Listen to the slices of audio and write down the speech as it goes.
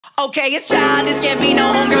Okay, it's childish, can't be no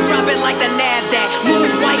homegirl, drop it like the NASDAQ.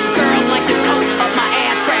 Move white girls like this coat up my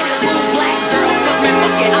ass crack. Move black girls, cause man,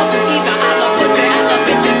 fuck it, I'll do either. I love pussy, I love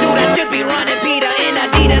bitches, dude, I should be running Peter in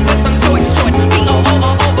Adidas with some short shorts. B-O-O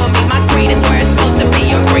all over me, my green is where it's supposed to be.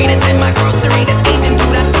 Your green is in my grocery, this Asian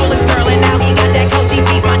dude, I stole his girl, and now he got that Coachy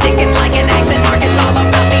beef. My dick is like an accent mark, it's all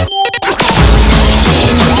about me.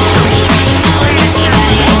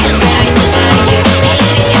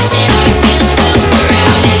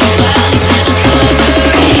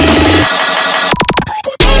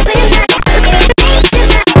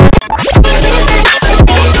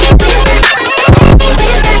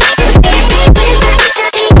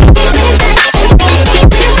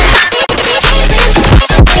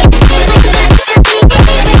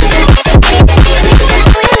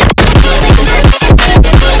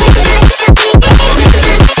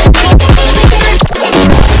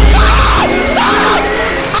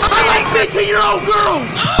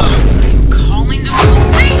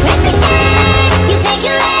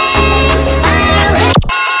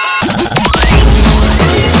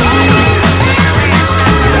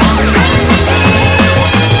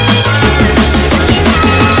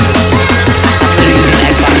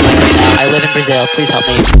 Brazil, please help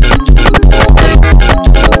me.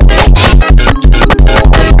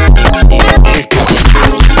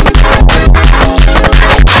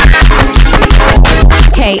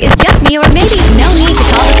 Okay, it's just me, or maybe no need to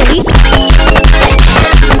call the police.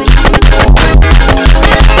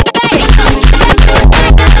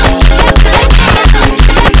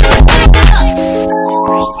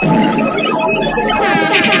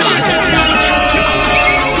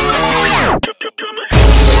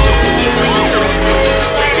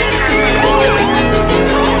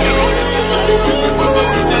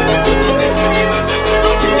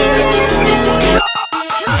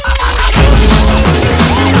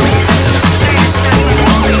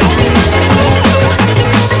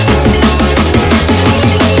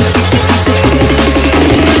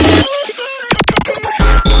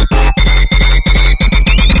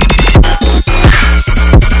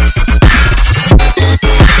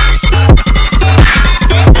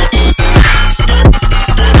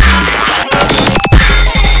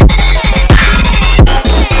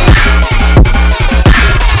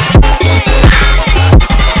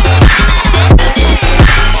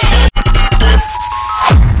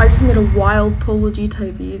 Wild Polo G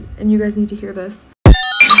type beat, and you guys need to hear this.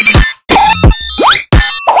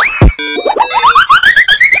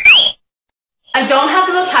 I don't have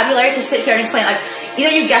the vocabulary to sit here and explain, like,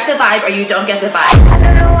 either you get the vibe or you don't get the vibe. I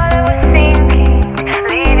don't know what I was thinking,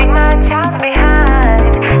 leaving my child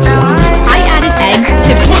behind. I added eggs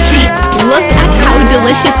to pussy. Look at how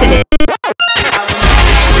delicious it is.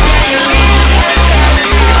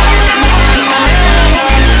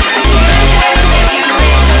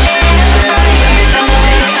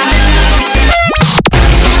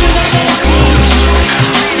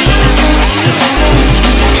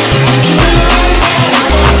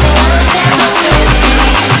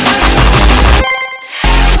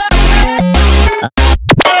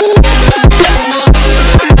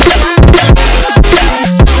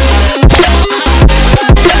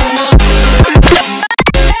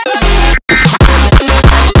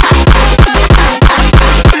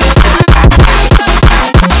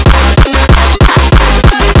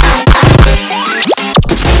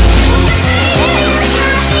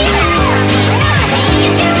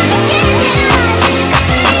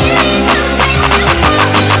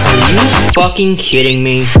 Fucking kidding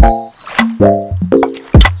me?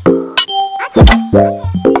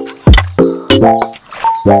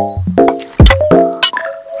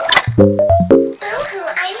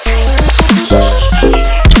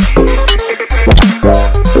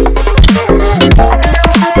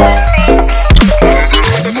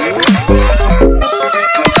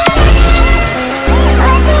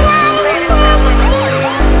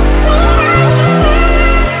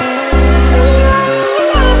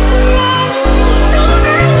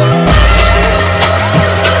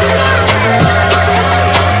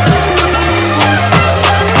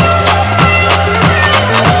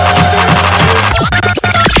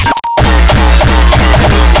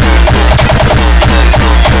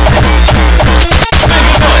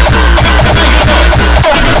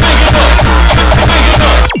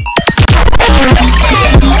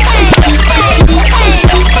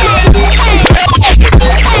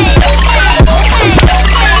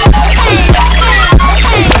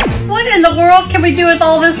 Can we do with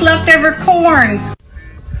all this leftover corn?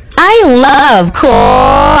 I love corn.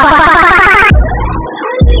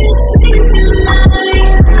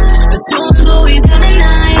 Always have a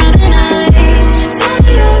night. Tell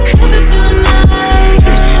me you're covered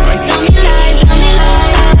tonight.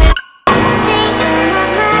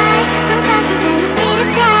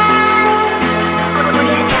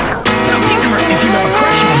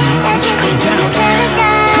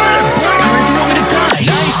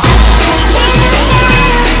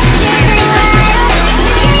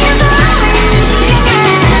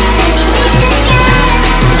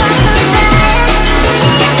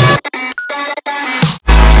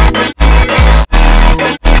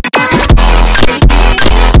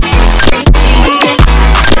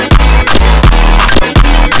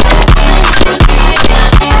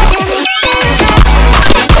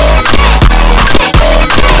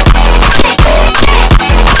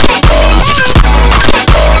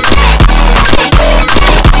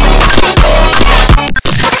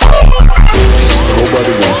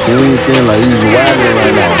 see anything like he's wagging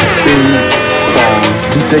right now. Bing bong.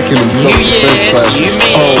 He taking him self-defense classes.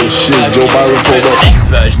 Oh shit, Joe Byron pulled up. The next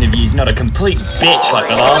version of you is not a complete bitch like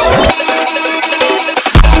the last one.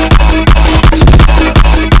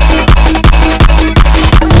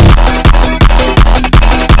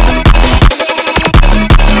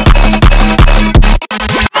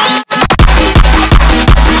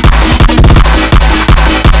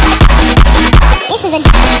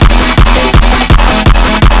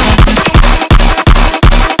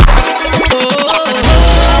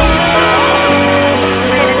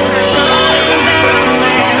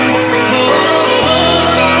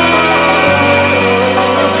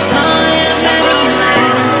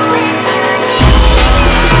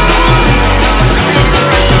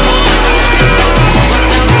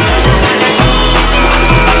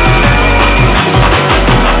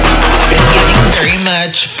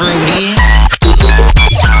 Fruity.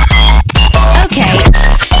 Okay.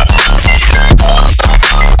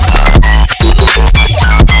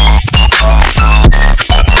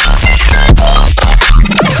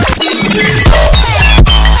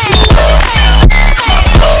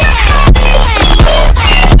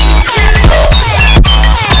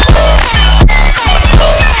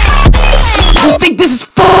 You think this is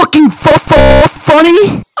fucking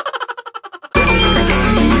funny?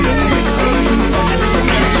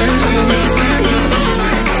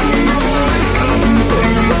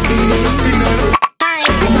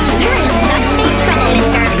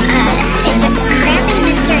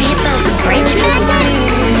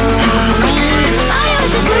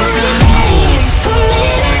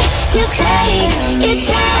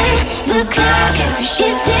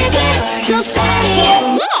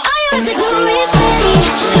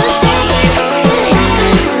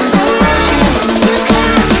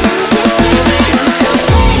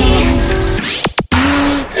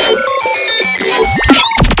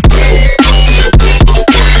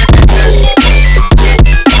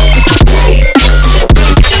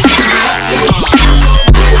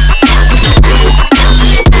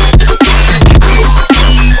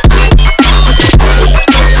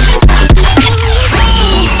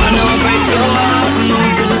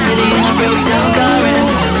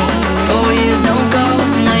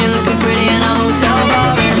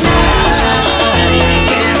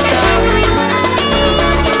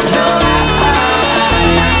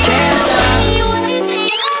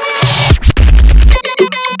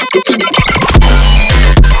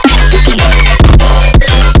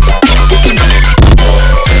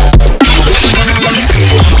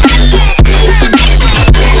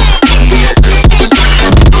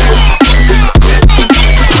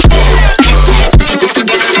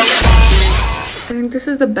 This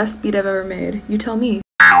is the best beat I've ever made. You tell me.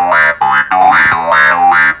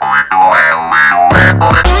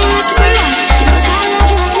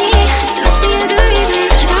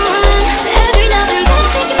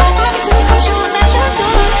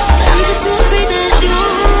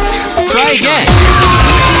 Try again.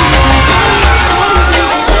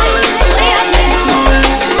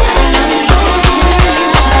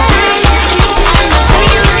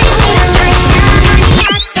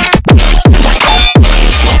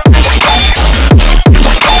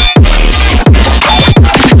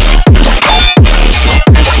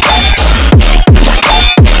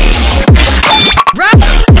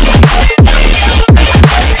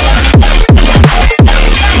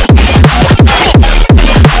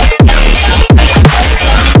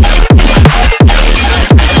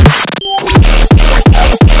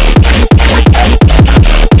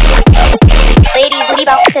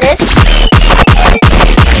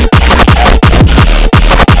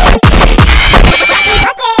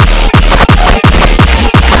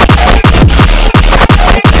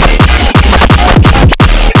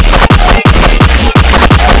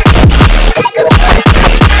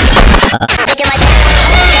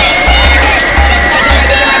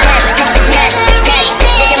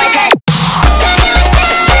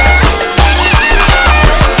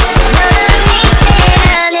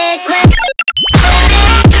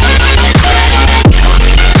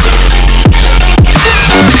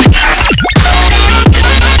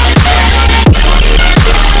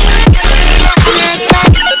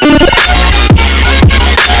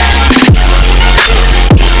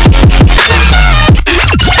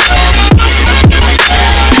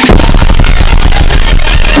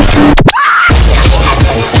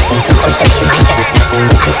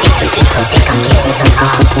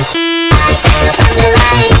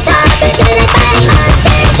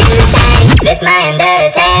 This my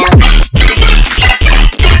under tale.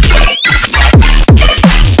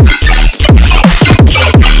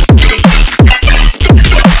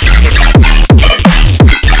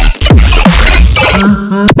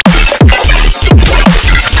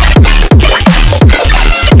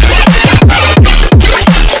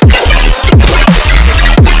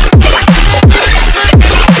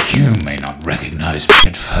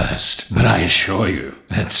 assure you,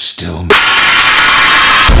 it's still Have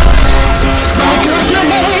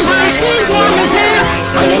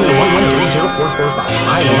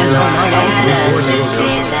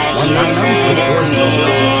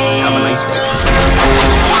a nice day.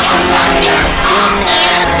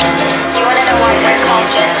 You wanna know why we're called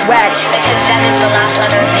Gen Swag? Because Gen is the last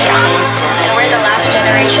letter of the alphabet, and we're the last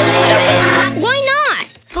generation to put up with. Why not?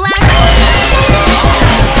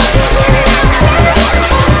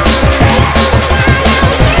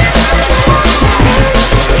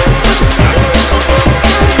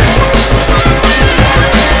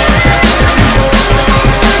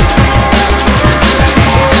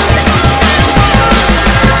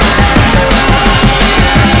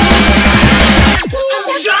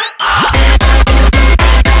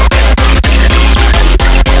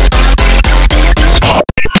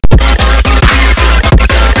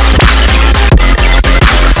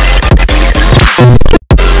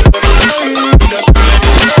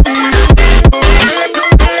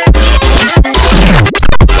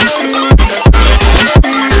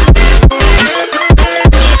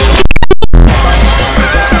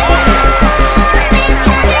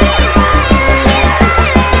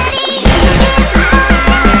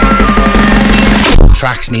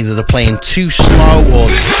 Tracks, neither they're playing too slow or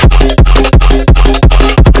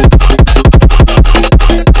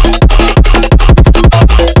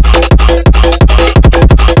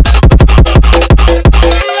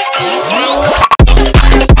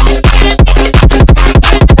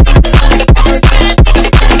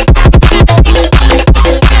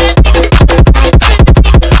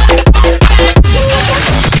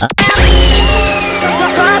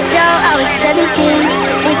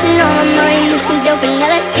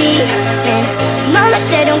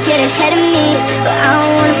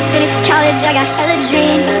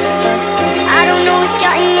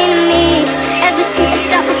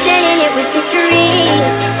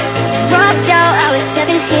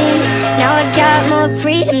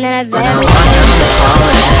freedom than I've ever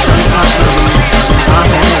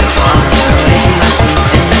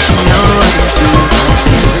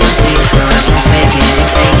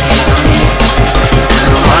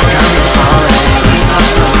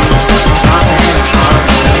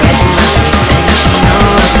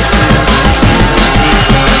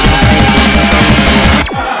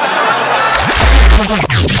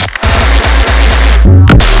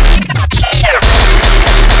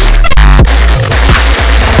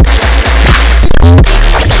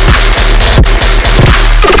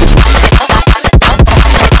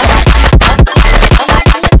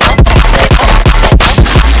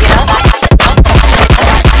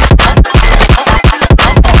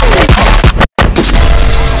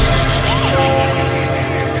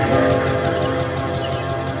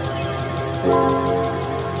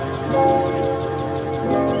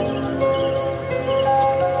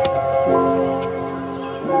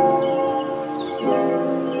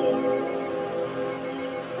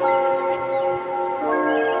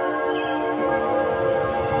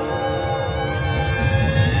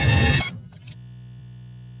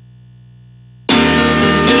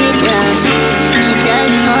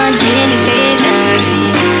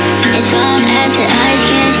As far as her eyes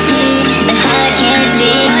can see, but heart can't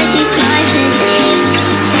beat. All she smiles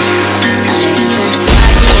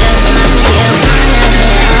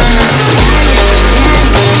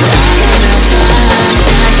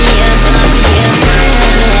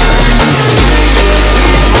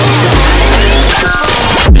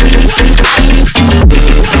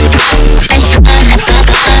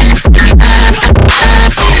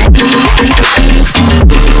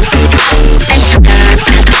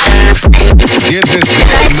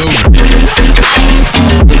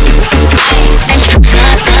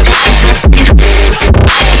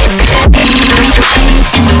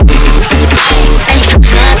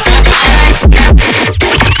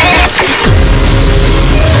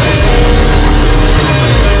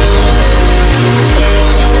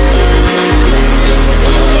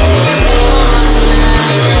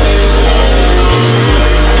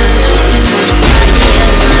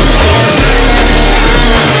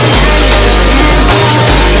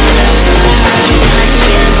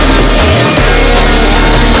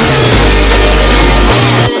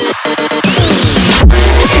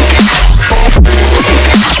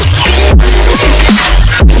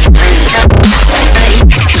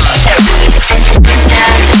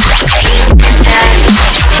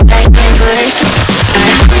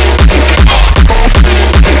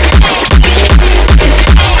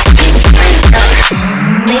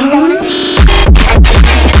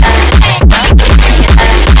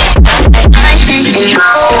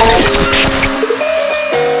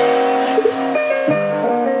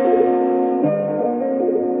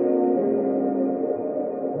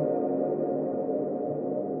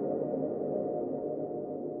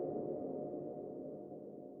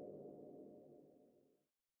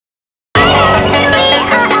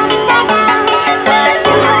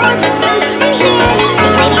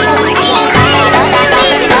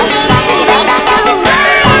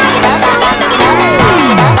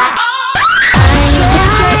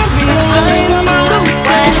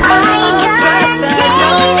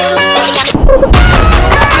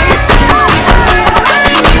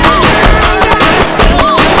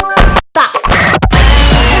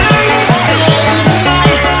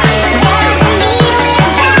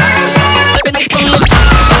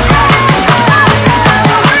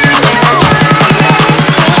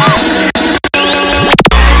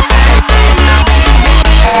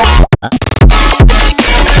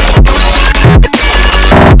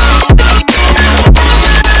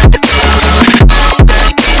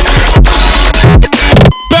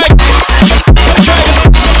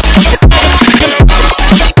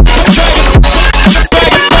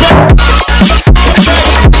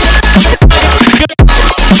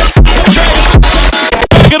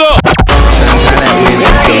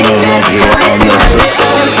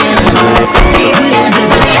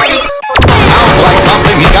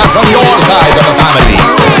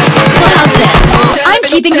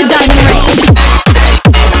keeping the diamond ring.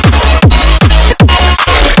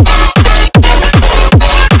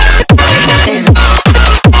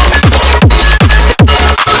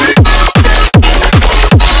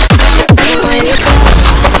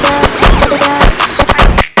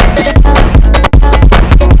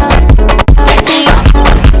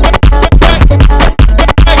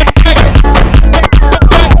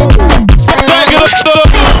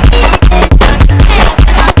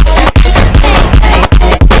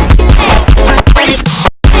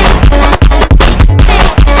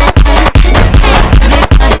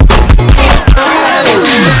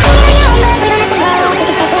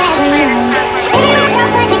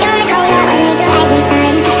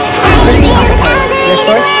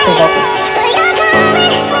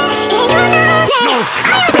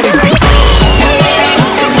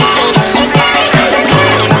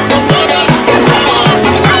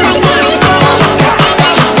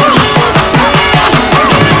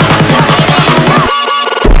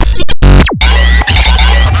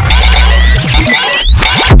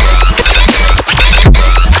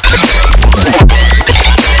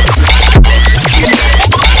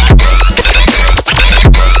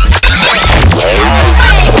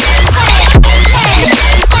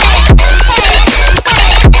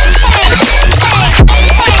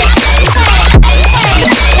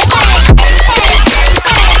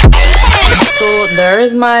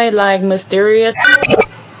 There's my like mysterious.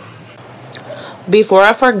 Before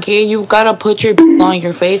I forget, you gotta put your on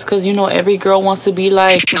your face, cause you know every girl wants to be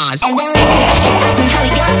like schnozz.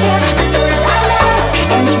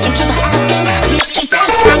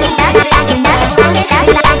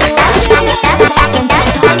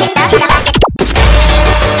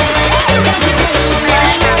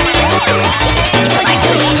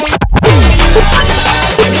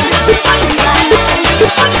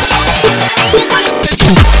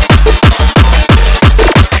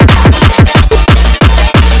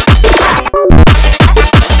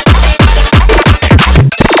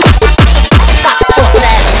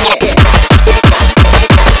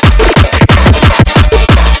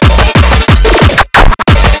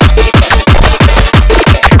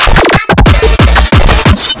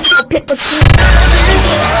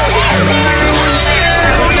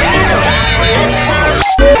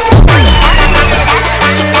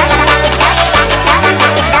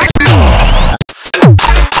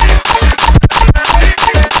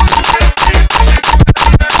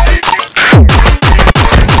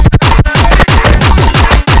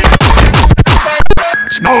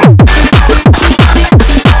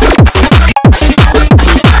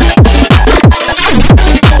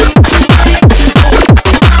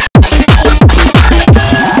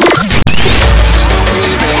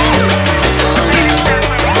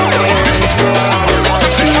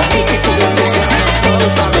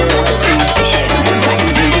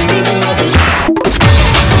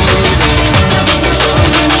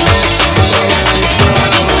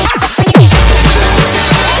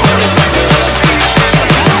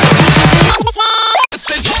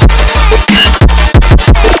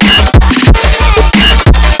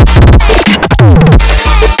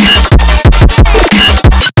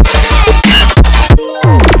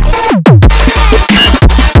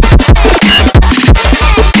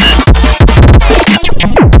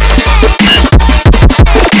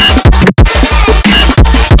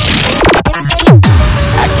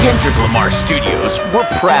 Studios, we're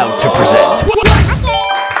proud to present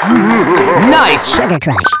Nice Sugar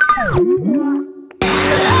Crush.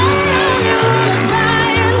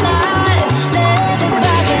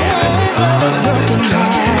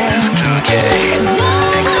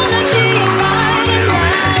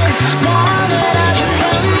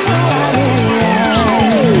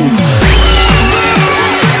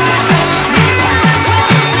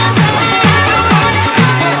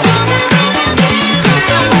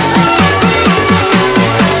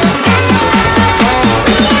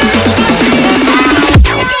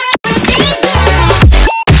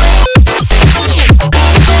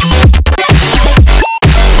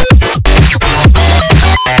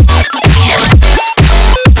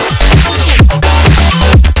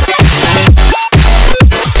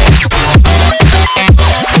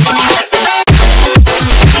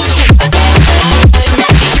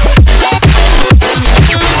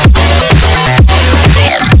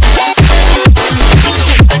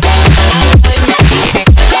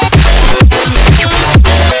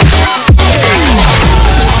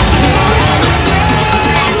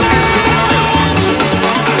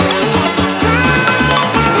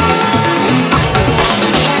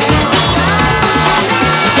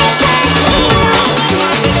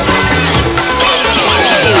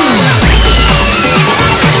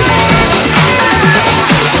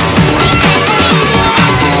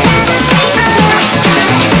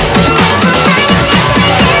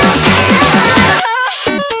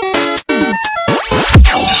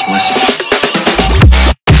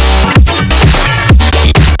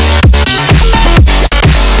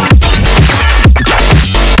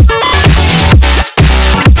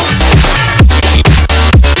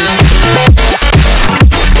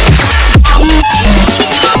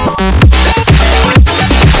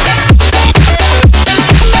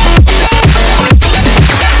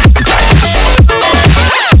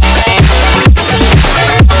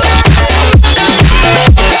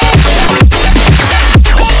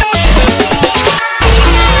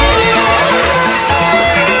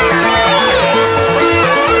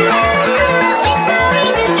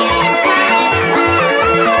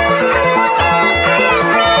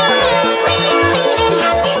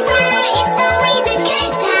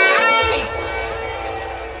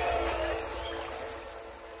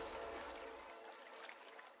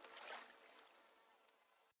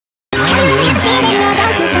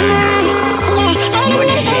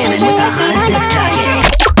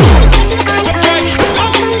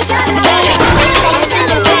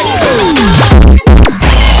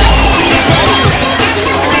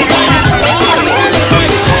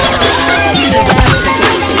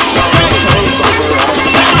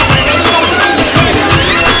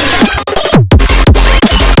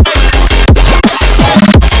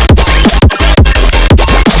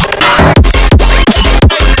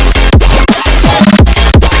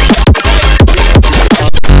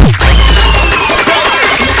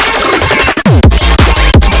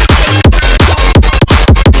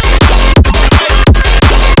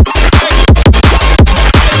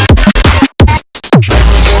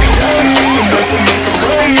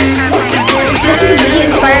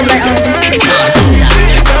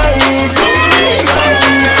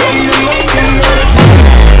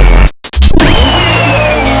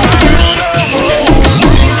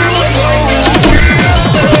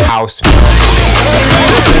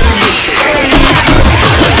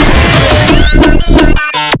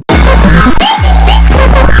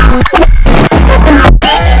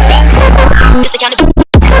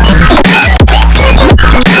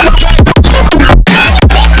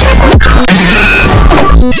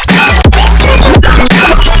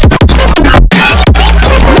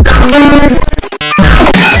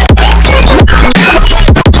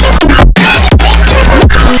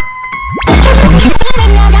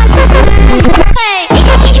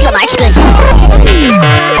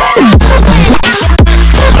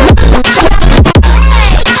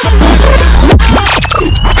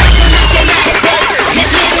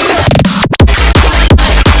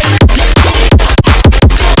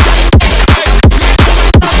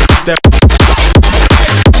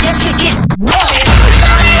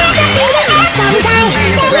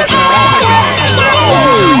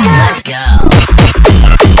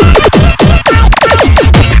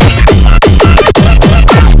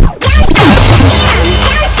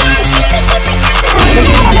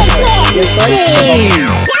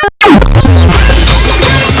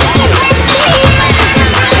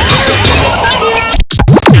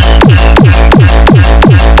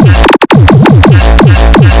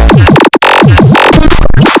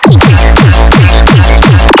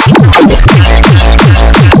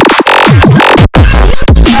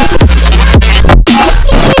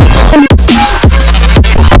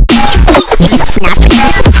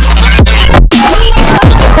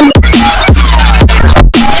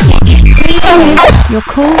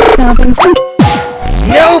 shopping.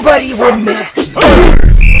 Nobody will miss.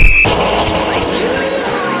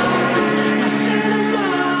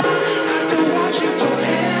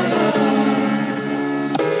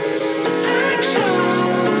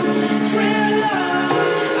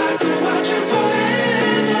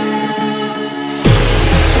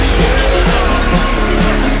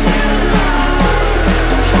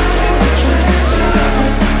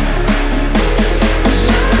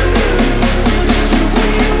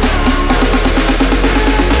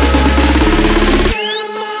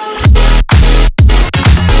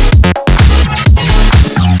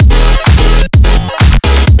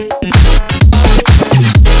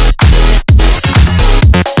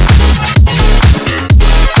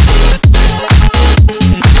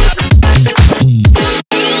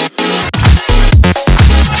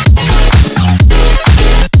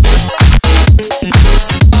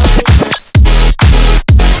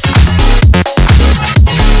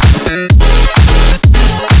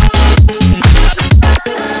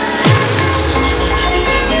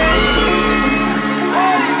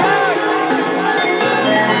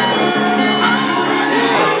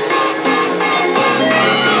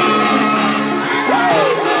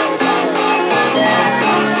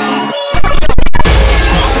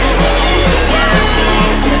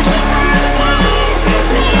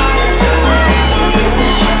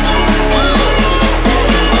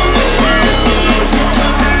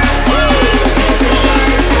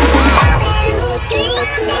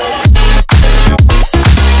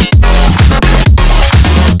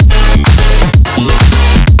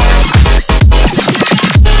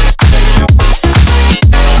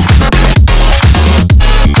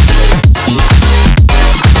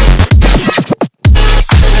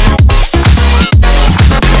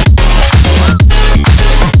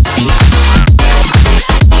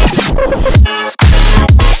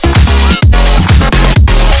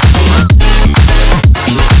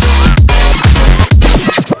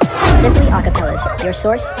 Your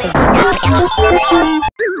source is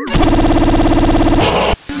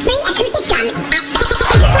Free acoustic drums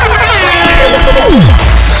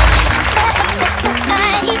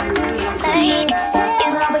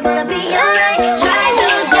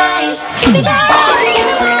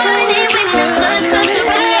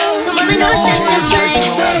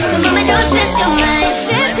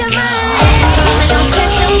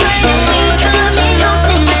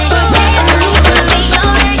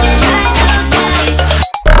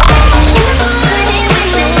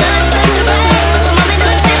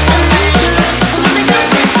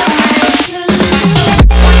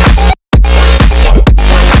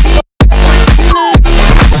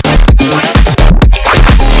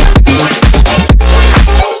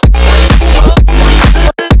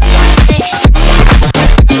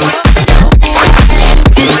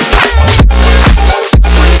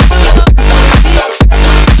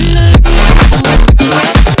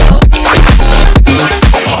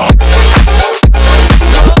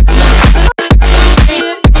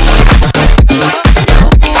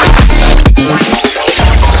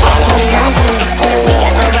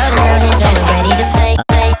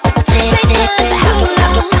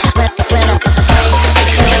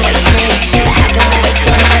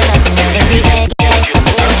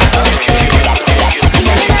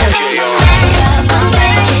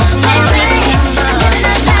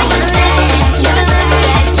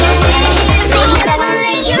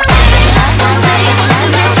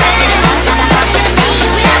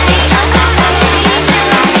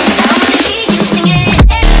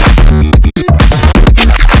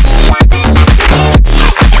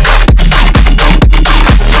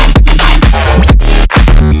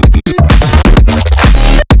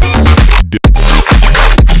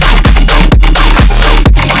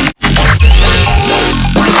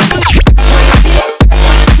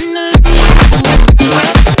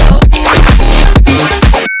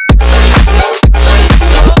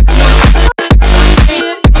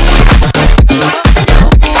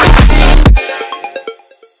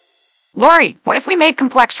Lori, what if we made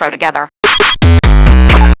complextro together?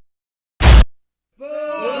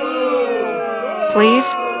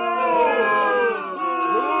 Please?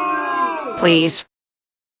 Please.